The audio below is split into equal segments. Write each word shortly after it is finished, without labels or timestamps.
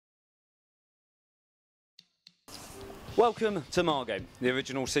Welcome to Margate, the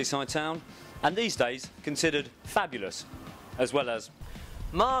original seaside town, and these days considered fabulous, as well as...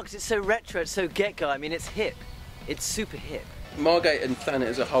 Margs, it's so retro, it's so get-go, I mean it's hip. It's super hip. Margate and Thanet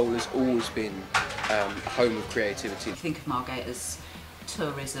as a whole has always been a home of creativity. I think of Margate as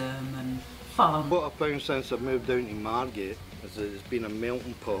tourism and fun. What I found since I've moved down to Margate is that it's been a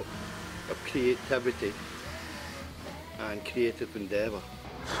melting pot of creativity and creative endeavour.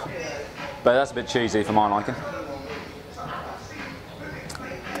 But that's a bit cheesy for my liking.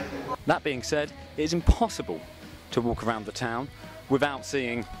 That being said, it is impossible to walk around the town without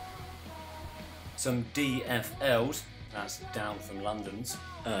seeing some DFLs, that's down from London's.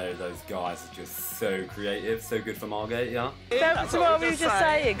 Oh, those guys are just so creative, so good for Margate, yeah? That's what we were just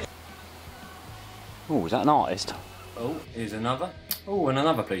saying. Oh, is that an artist? Oh, here's another. Oh, and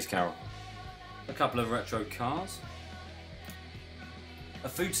another police carol. A couple of retro cars. A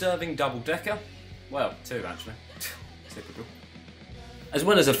food-serving double-decker. Well, two actually. Typical. As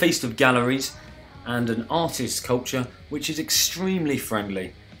well as a feast of galleries and an artist's culture which is extremely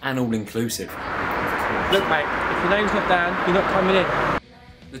friendly and all-inclusive. Look mate, if your name's not down, you're not coming in.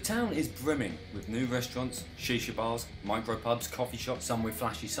 The town is brimming with new restaurants, shisha bars, micro-pubs, coffee shops, some with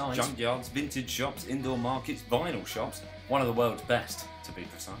flashy signs, junkyards, vintage shops, indoor markets, vinyl shops. One of the world's best, to be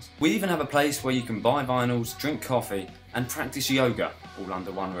precise. We even have a place where you can buy vinyls, drink coffee and practice yoga all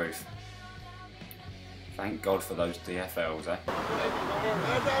under one roof. Thank God for those DFLs, eh?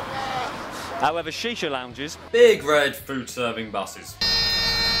 However, shisha lounges, big red food-serving buses,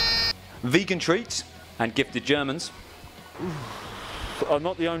 vegan treats and gifted Germans are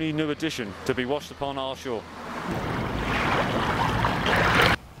not the only new addition to be washed upon our shore.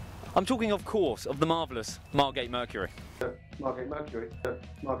 I'm talking, of course, of the marvellous Margate Mercury. Margate Mercury,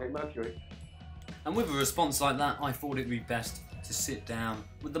 Margate Mercury. And with a response like that, I thought it would be best to sit down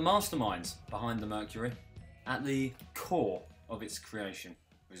with the masterminds behind the Mercury at the core of its creation,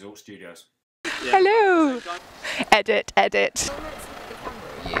 Resort Studios. Yeah. Hello! Edit, edit.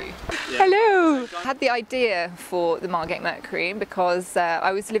 Hello! I had the idea for the Margate Mercury because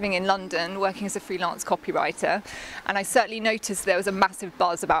I was living in London working as a freelance copywriter, and I certainly noticed there was a massive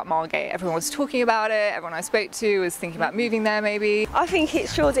buzz about Margate. Everyone was talking about it, everyone I spoke to was thinking about moving there maybe. I think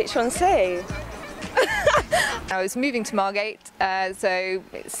it's Shoreditch-on-Sea. I was moving to Margate, so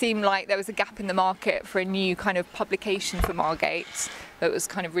it seemed like there was a gap in the market for a new kind of publication for Margate that was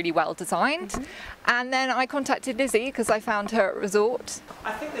kind of really well designed. And then I contacted Lizzie because I found her at Resort.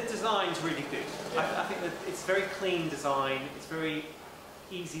 I think the design's really good. I think that it's very clean design, it's very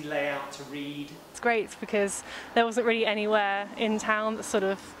easy layout to read. It's great because there wasn't really anywhere in town that sort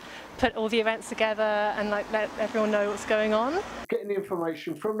of put all the events together and like let everyone know what's going on. Getting the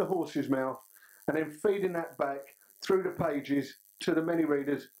information from the horse's mouth and then feeding that back through the pages to the many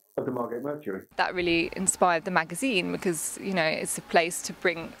readers of the Margate Mercury. That really inspired the magazine because, you know, it's a place to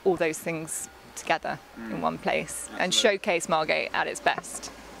bring all those things together in one place and showcase Margate at its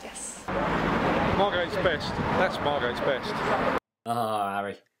best. Yes. Margate's best. That's Margate's best. Ah,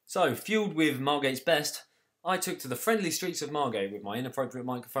 Harry. So, fueled with Margate's best, I took to the friendly streets of Margate with my inappropriate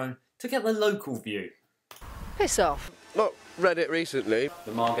microphone to get the local view. Piss off. Not read it recently.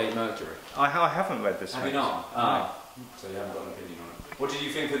 The Margate Mercury. I haven't read this. Have you not? Ah, so you haven't got an opinion on it. What did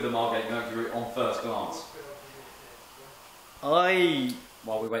you think of the Margate Mercury on first glance?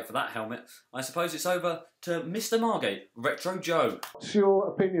 While we wait for that helmet, I suppose it's over to Mr. Margate, Retro Joe. What's your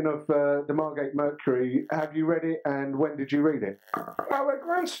opinion of the Margate Mercury? Have you read it and when did you read it? I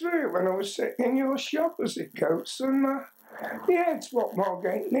glanced through it when I was sitting in your shop as it goes, and yeah, it's what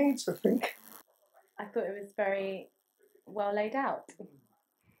Margate needs, I think. I thought it was very well laid out.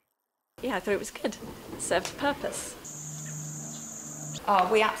 Yeah, I thought it was good. It served a purpose. Oh,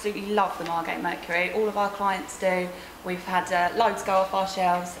 we absolutely love the Margate Mercury. All of our clients do. We've had loads go off our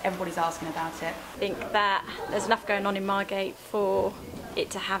shelves. Everybody's asking about it. I think that there's enough going on in Margate for it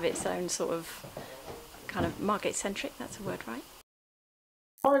to have its own sort of kind of Margate-centric, that's a word, right?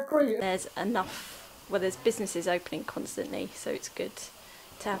 I agree. There's enough, well, there's businesses opening constantly, so it's good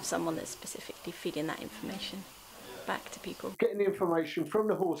to have someone that's specifically feeding that information back to people. Getting the information from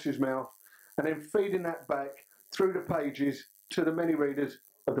the horse's mouth and then feeding that back through the pages to the many readers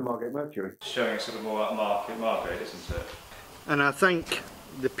of the Margate Mercury. Showing sort of more Margate, isn't it? And I think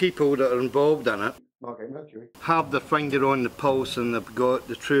the people that are involved in it, Margate Mercury, have their finger on the pulse and they've got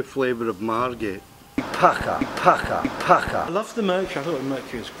the true flavour of Margate. Pucker. I love the Mercury. I thought the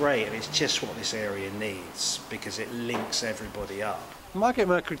Mercury was great, and it's just what this area needs because it links everybody up. Margate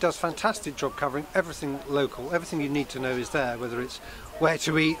Mercury does a fantastic job covering everything local. Everything you need to know is there, whether it's where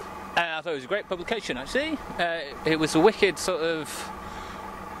to eat. I thought it was a great publication actually. It was a wicked sort of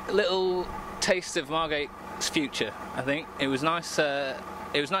little taste of Margate's future. I think it was nice.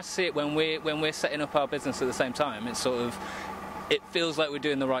 It was nice to see it when we're setting up our business at the same time. It's sort of, it feels like we're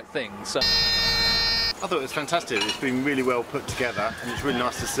doing the right thing. So I thought it was fantastic. It's been really well put together, and it's really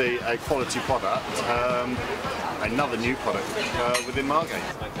nice to see a quality product, another new product within Margate.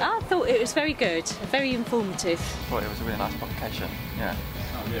 I thought it was very good, very informative. I thought it was a really nice publication. Yeah,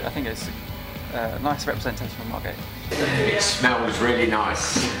 I think it's a nice representation of Margate. It smells really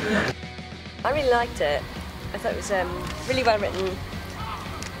nice. I really liked it. I thought it was really well written,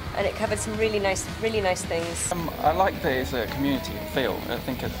 and it covered some really nice things. I like that it's a community feel. I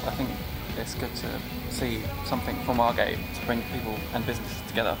think it's good to see something from Margate to bring people and businesses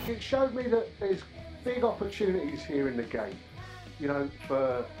together. It showed me that there's big opportunities here in the game. You know,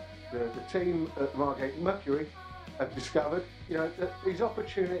 for the team at Margate Mercury have discovered, you know, that these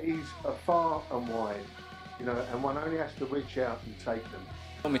opportunities are far and wide. You know, and one only has to reach out and take them.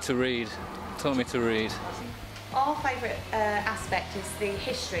 Told me to read. Told me to read. Our favourite aspect is the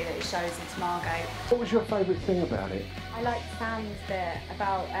history that it shows into Margate. What was your favourite thing about it? I liked Sam's bit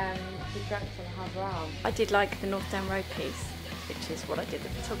about the drunks on the Harbour Arm. I did like the North Down Road piece, which is what I did the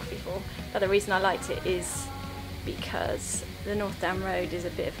photography for. But the reason I liked it is because the North Down Road is a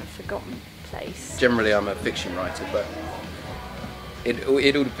bit of a forgotten place. Generally I'm a fiction writer, but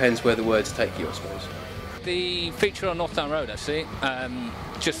it all depends where the words take you, I suppose. The feature on North Down Road, actually,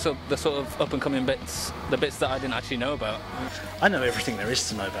 just the sort of up-and-coming bits, the bits that I didn't actually know about. I know everything there is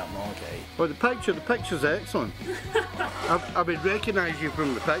to know about Margate. Well, the picture's excellent. I would recognise you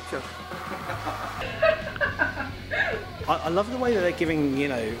from the picture. I love the way that they're giving, you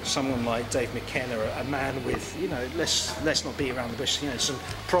know, someone like Dave McKenna, a man with, you know, let's not beat around the bush, you know, some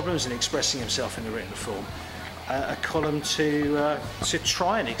problems in expressing himself in the written form, a column to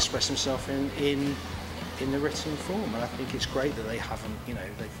try and express himself in the written form, and I think it's great that they haven't, you know,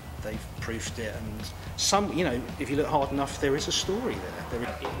 they've proofed it, and some, you know, if you look hard enough, there is a story there.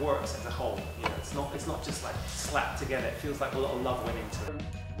 It works as a whole. You know, it's not just like slapped together. It feels like a lot of love went into it.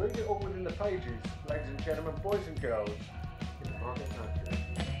 Read it all within the pages, ladies and gentlemen, boys and girls, in the Margate Mercury.